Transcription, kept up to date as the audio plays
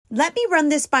"Let me run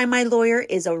this by my lawyer"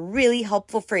 is a really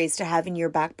helpful phrase to have in your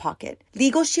back pocket.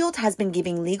 Legal Shield has been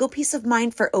giving legal peace of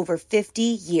mind for over 50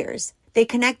 years. They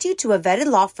connect you to a vetted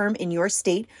law firm in your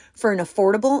state for an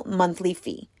affordable monthly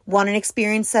fee. Want an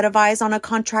experienced set of eyes on a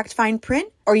contract fine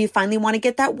print? Or you finally want to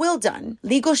get that will done?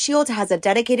 Legal Shield has a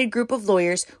dedicated group of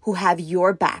lawyers who have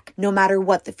your back, no matter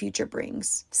what the future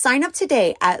brings. Sign up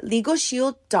today at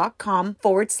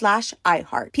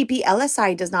LegalShield.com/iHeart.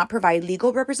 PPLSI does not provide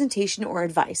legal representation or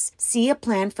advice. See a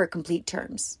plan for complete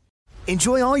terms.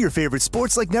 Enjoy all your favorite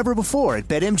sports like never before at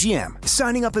BetMGM.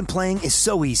 Signing up and playing is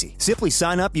so easy. Simply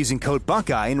sign up using code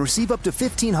Buckeye and receive up to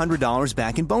 $1,500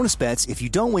 back in bonus bets if you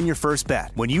don't win your first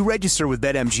bet. When you register with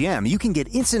BetMGM, you can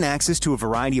get instant access to a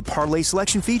variety of parlay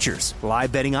selection features,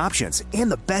 live betting options,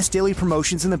 and the best daily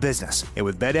promotions in the business. And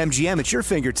with BetMGM at your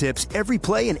fingertips, every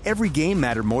play and every game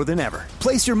matter more than ever.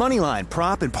 Place your moneyline,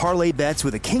 prop, and parlay bets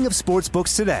with the king of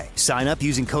sportsbooks today. Sign up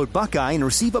using code Buckeye and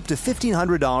receive up to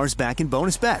 $1,500 back in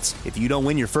bonus bets if you don't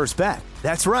win your first bet.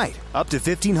 That's right, up to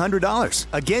 $1,500.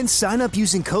 Again, sign up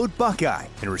using code Buckeye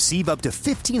and receive up to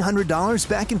 $1,500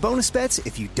 back in bonus bets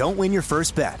if you don't win your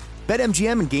first bet.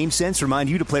 BetMGM and GameSense remind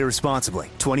you to play responsibly.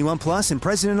 21 plus and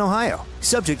present in Ohio.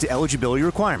 Subject to eligibility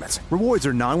requirements. Rewards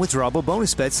are non-withdrawable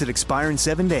bonus bets that expire in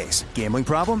 7 days. Gambling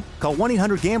problem? Call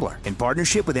 1-800-GAMBLER in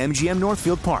partnership with MGM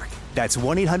Northfield Park. That's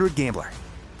 1-800-GAMBLER.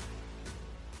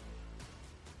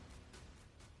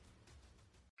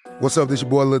 What's up, this your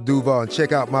boy Lil Duval, and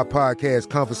check out my podcast,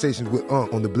 Conversations with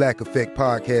Unc, on the Black Effect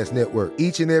Podcast Network.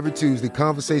 Each and every Tuesday,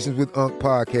 Conversations with Unc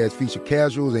podcast feature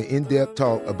casual and in-depth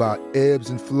talk about ebbs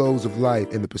and flows of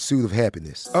life and the pursuit of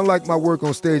happiness. Unlike my work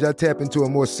on stage, I tap into a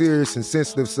more serious and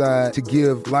sensitive side to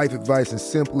give life advice and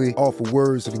simply offer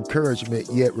words of encouragement,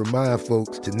 yet remind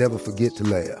folks to never forget to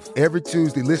laugh. Every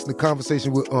Tuesday, listen to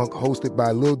Conversation with Unc, hosted by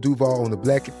Lil Duval on the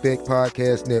Black Effect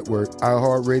Podcast Network,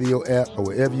 iHeartRadio app, or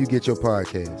wherever you get your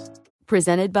podcasts.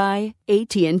 Presented by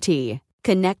AT&T.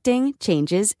 Connecting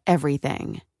changes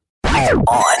everything.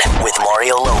 On with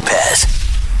Mario Lopez.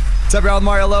 What's up, y'all?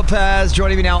 Mario Lopez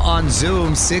joining me now on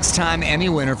Zoom. 6-time Emmy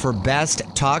winner for Best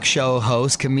Talk Show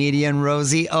Host, comedian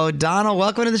Rosie O'Donnell.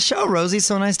 Welcome to the show, Rosie.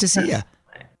 So nice to see you.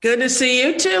 Good to see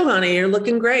you too, honey. You're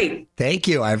looking great. Thank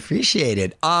you. I appreciate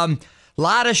it.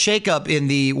 Lot of shakeup in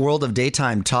the world of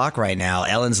daytime talk right now.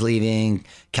 Ellen's leaving.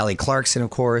 Kelly Clarkson, of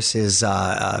course, is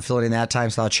filling in that time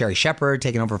slot. Sherry Shepherd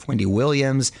taking over for Wendy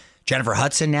Williams. Jennifer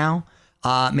Hudson now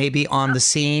maybe on the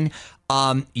scene.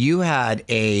 You had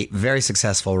a very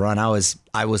successful run. I was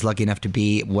lucky enough to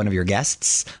be one of your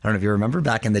guests. I don't know if you remember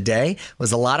back in the day. It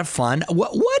was a lot of fun.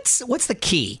 What's the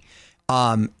key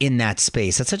in that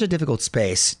space? It's such a difficult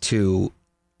space to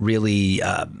really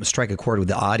strike a chord with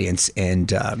the audience,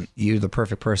 and you're the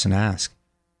perfect person to ask.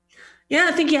 Yeah,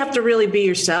 I think you have to really be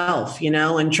yourself,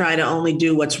 and try to only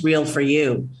do what's real for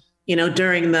you.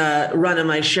 During the run of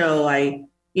my show, I,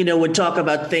 would talk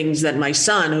about things that my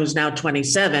son, who's now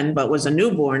 27, but was a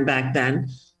newborn back then,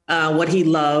 what he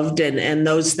loved, and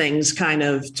those things kind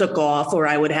of took off. Or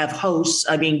I would have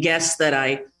guests that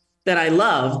I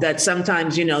love, that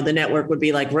sometimes, the network would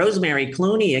be like, Rosemary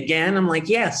Clooney again. I'm like,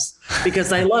 yes,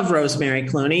 because I love Rosemary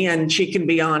Clooney and she can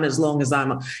be on as long as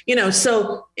I'm,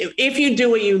 so if you do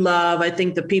what you love, I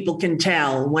think the people can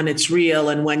tell when it's real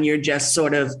and when you're just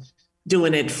sort of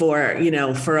doing it for,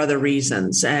 for other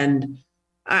reasons. And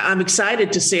I'm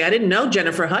excited to see, I didn't know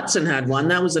Jennifer Hudson had one.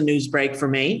 That was a news break for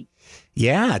me.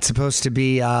 Yeah, it's supposed to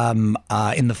be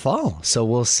in the fall, so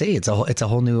we'll see. It's a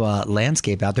whole new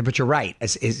landscape out there. But you're right.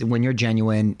 When you're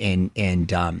genuine and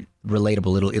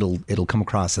relatable, it'll come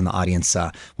across, and the audience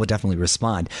will definitely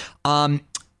respond.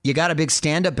 You got a big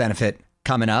stand-up benefit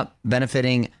coming up,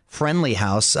 benefiting Friendly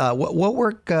House. What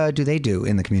work do they do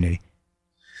in the community?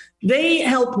 They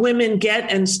help women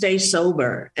get and stay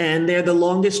sober, and they're the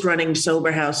longest running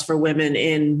sober house for women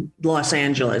in Los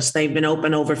Angeles. They've been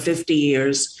open over 50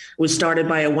 years. It was started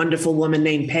by a wonderful woman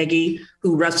named Peggy,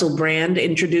 who Russell Brand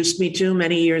introduced me to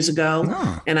many years ago.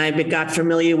 Oh. And I got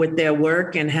familiar with their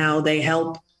work and how they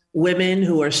help women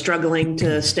who are struggling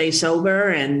to stay sober.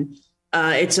 And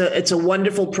it's a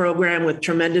wonderful program with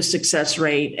tremendous success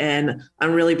rate, and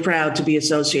I'm really proud to be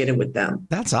associated with them.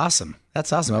 That's awesome.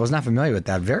 That's awesome. I was not familiar with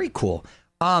that. Very cool.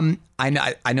 I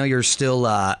know you're still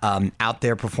out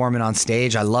there performing on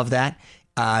stage. I love that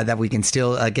we can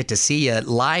still get to see you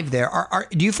live there.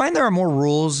 Do you find there are more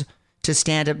rules to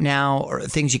stand up now, or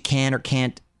things you can or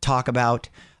can't talk about?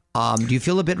 Do you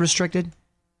feel a bit restricted?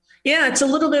 Yeah, it's a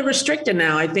little bit restricted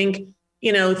now. I think,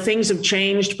 things have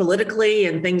changed politically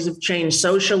and things have changed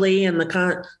socially in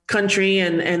the country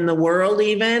and the world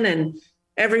even. And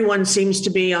everyone seems to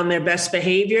be on their best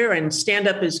behavior, and stand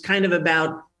up is kind of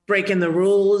about breaking the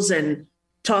rules and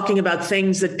talking about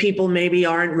things that people maybe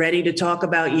aren't ready to talk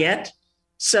about yet.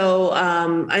 So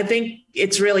I think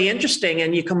it's really interesting.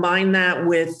 And you combine that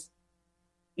with,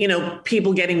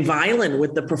 people getting violent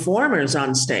with the performers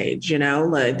on stage,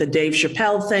 like the Dave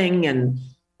Chappelle thing, and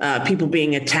people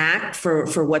being attacked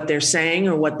for what they're saying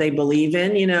or what they believe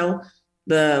in.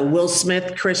 The Will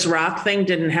Smith, Chris Rock thing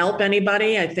didn't help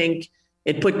anybody. I think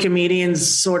it put comedians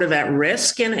sort of at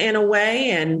risk in a way.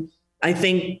 And I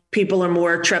think people are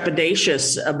more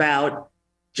trepidatious about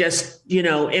just,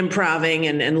 improving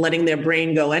and letting their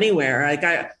brain go anywhere. Like,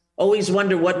 I always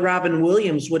wonder what Robin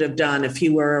Williams would have done if he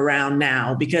were around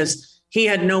now, because he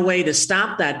had no way to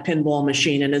stop that pinball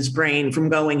machine in his brain from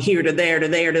going here to there, to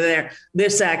there, to there,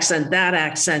 this accent, that,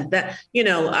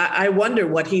 I wonder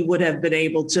what he would have been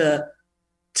able to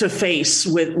face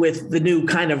with the new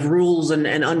kind of rules and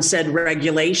unsaid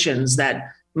regulations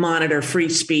that monitor free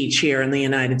speech here in the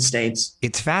United States.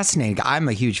 It's fascinating. I'm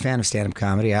a huge fan of stand-up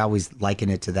comedy. I always liken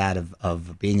it to that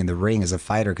of being in the ring as a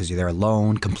fighter, because you're there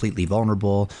alone, completely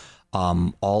vulnerable,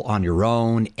 all on your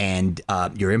own, and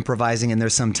you're improvising in there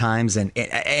sometimes, and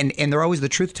they're always the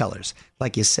truth tellers.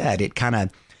 Like you said, it kind of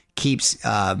keeps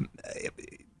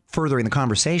furthering the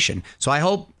conversation. So I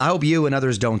hope you and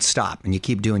others don't stop and you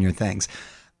keep doing your things.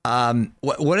 One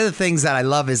of the things that I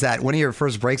love is that one of your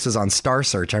first breaks was on Star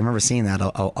Search. I remember seeing that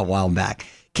a while back.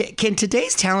 Can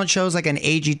today's talent shows like an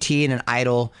AGT and an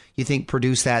Idol, you think,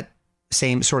 produce that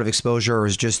same sort of exposure, or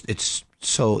is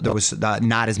there was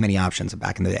not as many options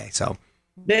back in the day? So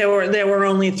there were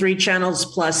only 3 channels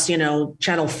plus,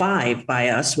 Channel 5 by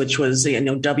us, which was,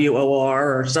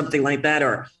 WOR or something like that,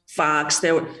 or Fox.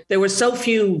 There were so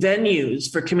few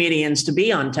venues for comedians to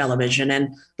be on television.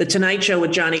 And The Tonight Show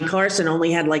with Johnny Carson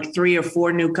only had like 3 or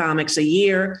 4 new comics a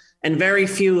year, and very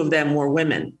few of them were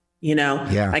women.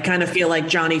 Yeah. I kind of feel like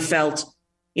Johnny felt,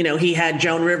 he had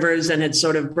Joan Rivers and had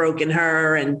sort of broken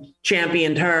her and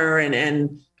championed her,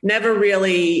 and never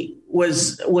really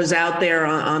was out there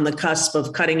on the cusp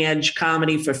of cutting edge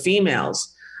comedy for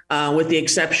females, with the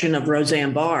exception of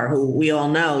Roseanne Barr, who we all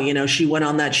know. She went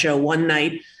on that show one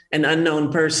night, an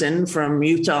unknown person from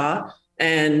Utah,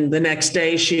 and the next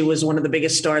day she was one of the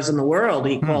biggest stars in the world.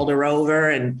 He called her over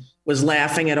and was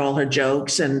laughing at all her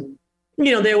jokes. And,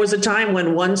 there was a time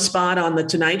when one spot on The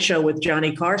Tonight Show with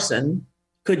Johnny Carson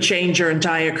could change your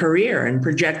entire career and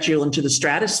project you into the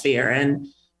stratosphere. And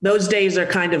those days are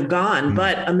kind of gone.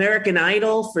 But American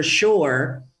Idol, for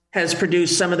sure, has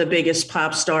produced some of the biggest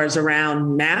pop stars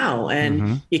around now.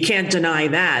 And you can't deny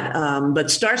that. But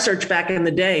Star Search back in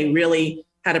the day really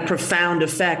had a profound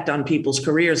effect on people's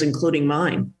careers, including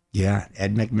mine. Yeah.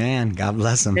 Ed McMahon, God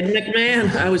bless him. Ed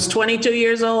McMahon. I was 22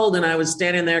 years old and I was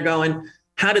standing there going,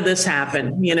 how did this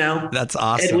happen? That's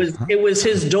awesome. It was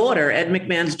his daughter, Ed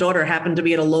McMahon's daughter, happened to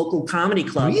be at a local comedy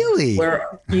club. Really?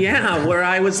 Where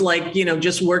I was like,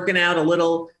 just working out a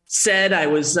little set. I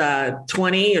was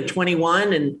 20 or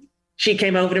 21, and she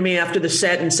came over to me after the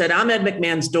set and said, I'm Ed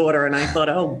McMahon's daughter. And I thought,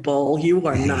 oh, bull, you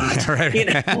are not.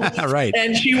 Right.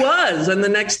 And she was. And the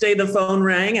next day the phone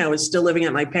rang. I was still living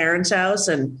at my parents' house,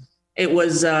 and it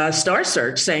was Star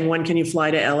Search saying, when can you fly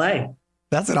to LA?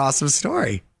 That's an awesome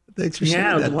story. Thanks for sharing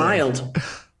that. Yeah, it was wild.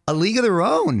 A League of Their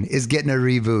Own is getting a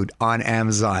reboot on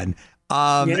Amazon.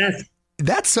 Yes.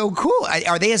 That's so cool.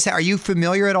 Are you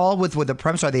familiar at all with the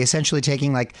premise? Are they essentially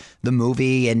taking like the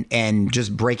movie and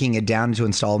just breaking it down into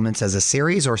installments as a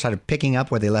series, or sort of picking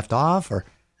up where they left off? Or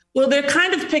well, they're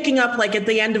kind of picking up, like at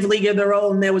the end of League of Their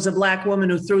Own, there was a black woman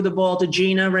who threw the ball to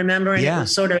Gina, remember? And it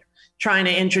was sort of trying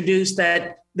to introduce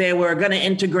that they were going to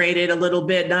integrate it a little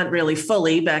bit, not really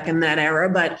fully back in that era,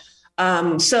 but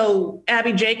so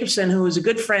Abby Jacobson, who is a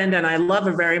good friend and I love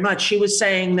her very much, she was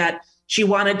saying that she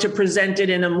wanted to present it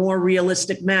in a more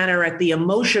realistic manner at the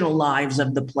emotional lives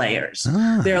of the players,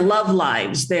 their love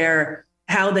lives,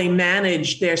 how they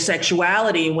managed their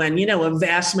sexuality when, a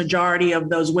vast majority of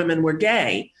those women were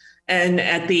gay. And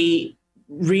at the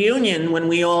reunion, when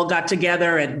we all got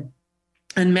together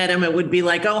and met him, it would be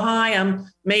like, oh, hi,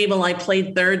 I'm Mabel. I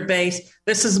played third base.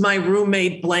 This is my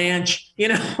roommate, Blanche.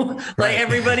 Like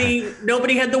everybody,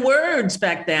 nobody had the words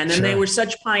back then. And they were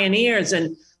such pioneers.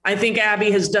 And I think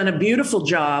Abby has done a beautiful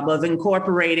job of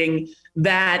incorporating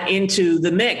that into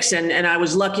the mix. And I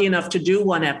was lucky enough to do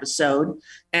one episode,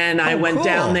 and I went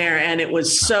down there, and it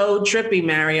was so trippy,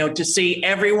 Mario, to see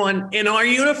everyone in our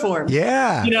uniform.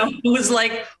 Yeah. It was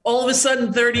like all of a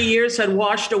sudden 30 years had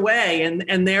washed away.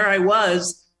 And there I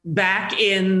was back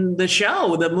in the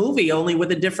show, the movie, only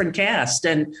with a different cast.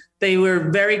 And they were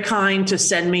very kind to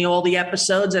send me all the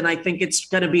episodes. And I think it's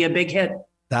going to be a big hit.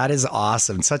 That is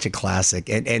awesome. Such a classic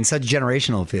and such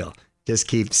generational appeal. Just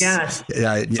keeps. Yes.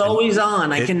 It's always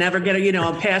on. I can never get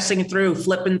I'm passing through,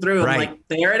 flipping through. Right. I'm like,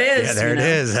 there it is. Yeah, there it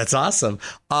is. That's awesome.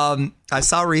 I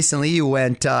saw recently you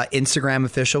went Instagram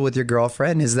official with your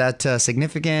girlfriend. Is that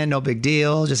significant? No big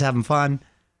deal? Just having fun?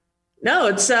 No,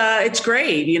 it's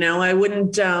great. I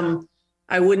wouldn't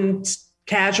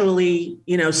casually,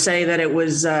 say that it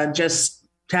was just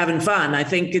having fun. I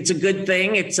think it's a good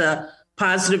thing. It's a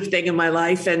positive thing in my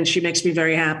life, and she makes me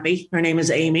very happy. Her name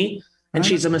is Amy. And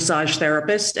she's a massage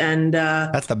therapist, and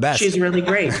that's the best. She's really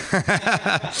great.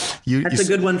 That's a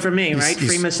good one for me, right?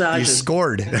 Free massages. You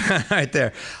scored right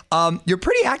there. You're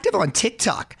pretty active on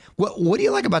TikTok. What do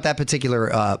you like about that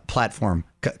particular platform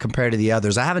compared to the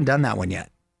others? I haven't done that one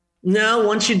yet. No,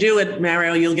 once you do it,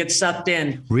 Mario, you'll get sucked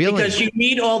in. Really? Because you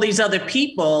meet all these other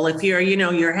people. If you're,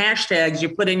 your hashtags,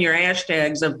 you put in your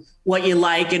hashtags of what you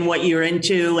like and what you're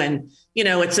into, and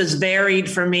it's as varied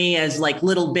for me as like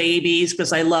little babies,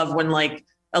 because I love when like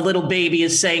a little baby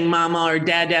is saying mama or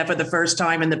dada for the first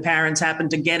time and the parents happen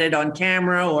to get it on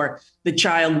camera, or the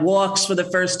child walks for the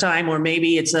first time, or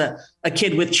maybe it's a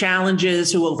kid with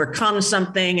challenges who overcomes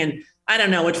something. And I don't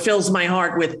know, it fills my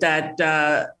heart with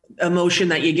that emotion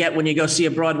that you get when you go see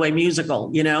a Broadway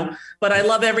musical, But I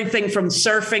love everything from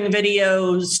surfing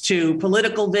videos to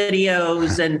political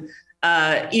videos, and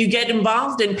you get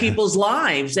involved in people's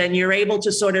lives, and you're able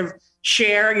to sort of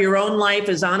share your own life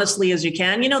as honestly as you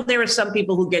can. There are some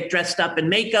people who get dressed up in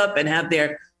makeup and have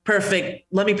their perfect,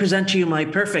 let me present to you my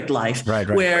perfect life, right.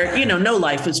 Where, no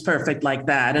life is perfect like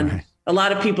that. And right. A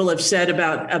lot of people have said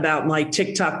about my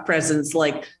TikTok presence,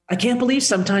 like, I can't believe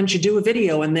sometimes you do a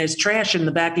video and there's trash in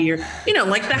the back of your,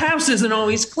 like the house isn't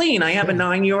always clean. I have a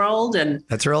 9-year-old, and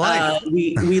that's real life.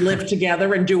 We live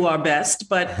together and do our best.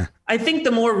 But I think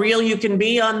the more real you can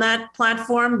be on that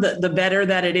platform, the better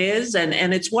that it is.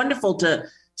 And it's wonderful to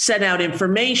send out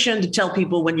information, to tell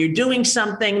people when you're doing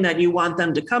something that you want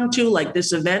them to come to, like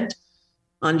this event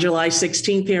on July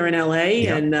 16th here in LA.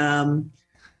 Yep. And,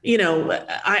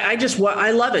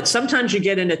 I love it. Sometimes you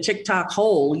get in a TikTok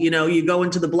hole, you go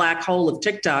into the black hole of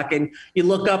TikTok and you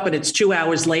look up and it's 2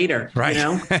 hours later, right?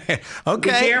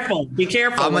 Okay. Be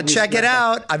careful. I'm going to check it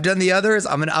out. I've done the others.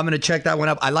 I'm going to check that one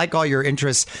up. I like all your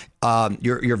interests,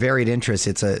 your varied interests.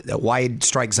 It's a wide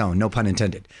strike zone, no pun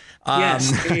intended.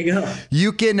 Yes, there you go.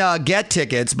 You can get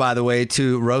tickets, by the way,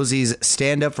 to Rosie's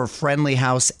Stand Up for Friendly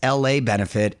House LA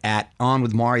benefit at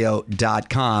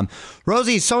onwithmario.com.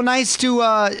 Rosie, so nice to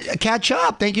catch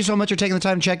up. Thank you so much for taking the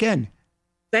time to check in.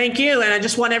 Thank you. And I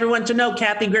just want everyone to know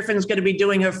Kathy Griffin's going to be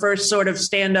doing her first sort of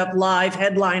stand-up live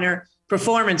headliner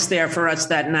performance there for us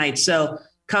that night. So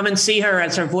come and see her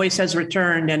as her voice has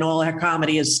returned and all her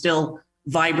comedy is still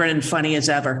vibrant and funny as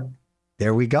ever.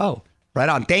 There we go. Right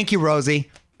on. Thank you,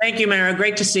 Rosie. Thank you, Mara.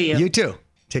 Great to see you. You too.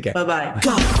 Take care. Bye-bye.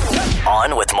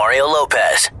 On with Mario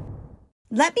Lopez.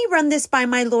 Let me run this by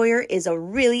my lawyer is a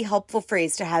really helpful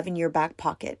phrase to have in your back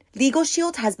pocket. Legal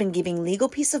Shield has been giving legal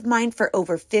peace of mind for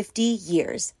over 50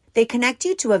 years. They connect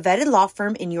you to a vetted law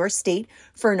firm in your state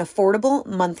for an affordable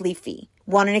monthly fee.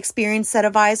 Want an experienced set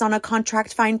of eyes on a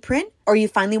contract fine print? Or you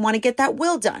finally want to get that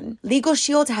will done? Legal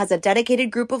Shield has a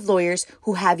dedicated group of lawyers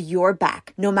who have your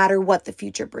back, no matter what the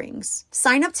future brings.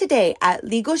 Sign up today at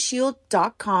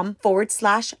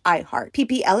LegalShield.com/iHeart.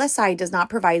 PPLSI does not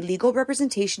provide legal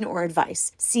representation or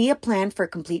advice. See a plan for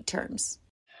complete terms.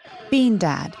 Bean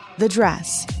Dad, The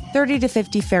Dress, 30 to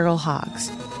 50 Feral Hogs.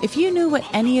 If you knew what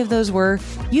any of those were,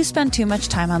 you spend too much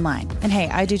time online. And hey,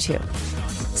 I do too.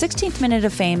 16th Minute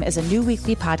of Fame is a new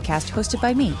weekly podcast hosted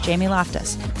by me, Jamie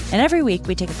Loftus. And every week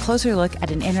we take a closer look at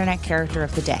an internet character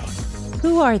of the day.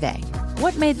 Who are they?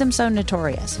 What made them so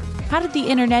notorious? How did the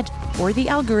internet or the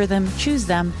algorithm choose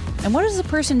them? And what does a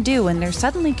person do when they're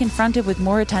suddenly confronted with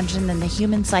more attention than the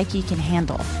human psyche can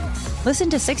handle? Listen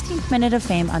to 16th Minute of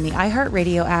Fame on the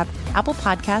iHeartRadio app, Apple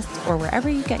Podcasts, or wherever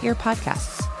you get your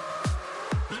podcasts.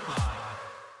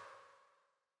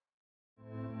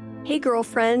 Hey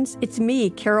girlfriends, it's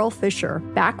me, Carol Fisher,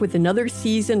 back with another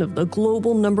season of the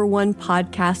global #1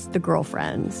 podcast, The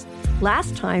Girlfriends.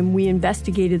 Last time, we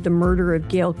investigated the murder of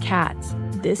Gail Katz.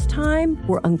 This time,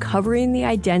 we're uncovering the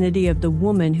identity of the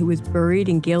woman who was buried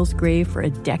in Gail's grave for a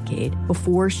decade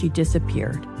before she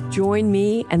disappeared. Join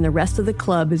me and the rest of the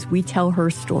club as we tell her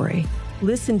story.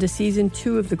 Listen to Season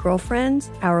 2 of The Girlfriends,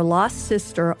 Our Lost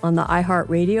Sister on the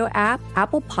iHeartRadio app,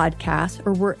 Apple Podcasts,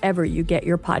 or wherever you get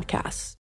your podcasts.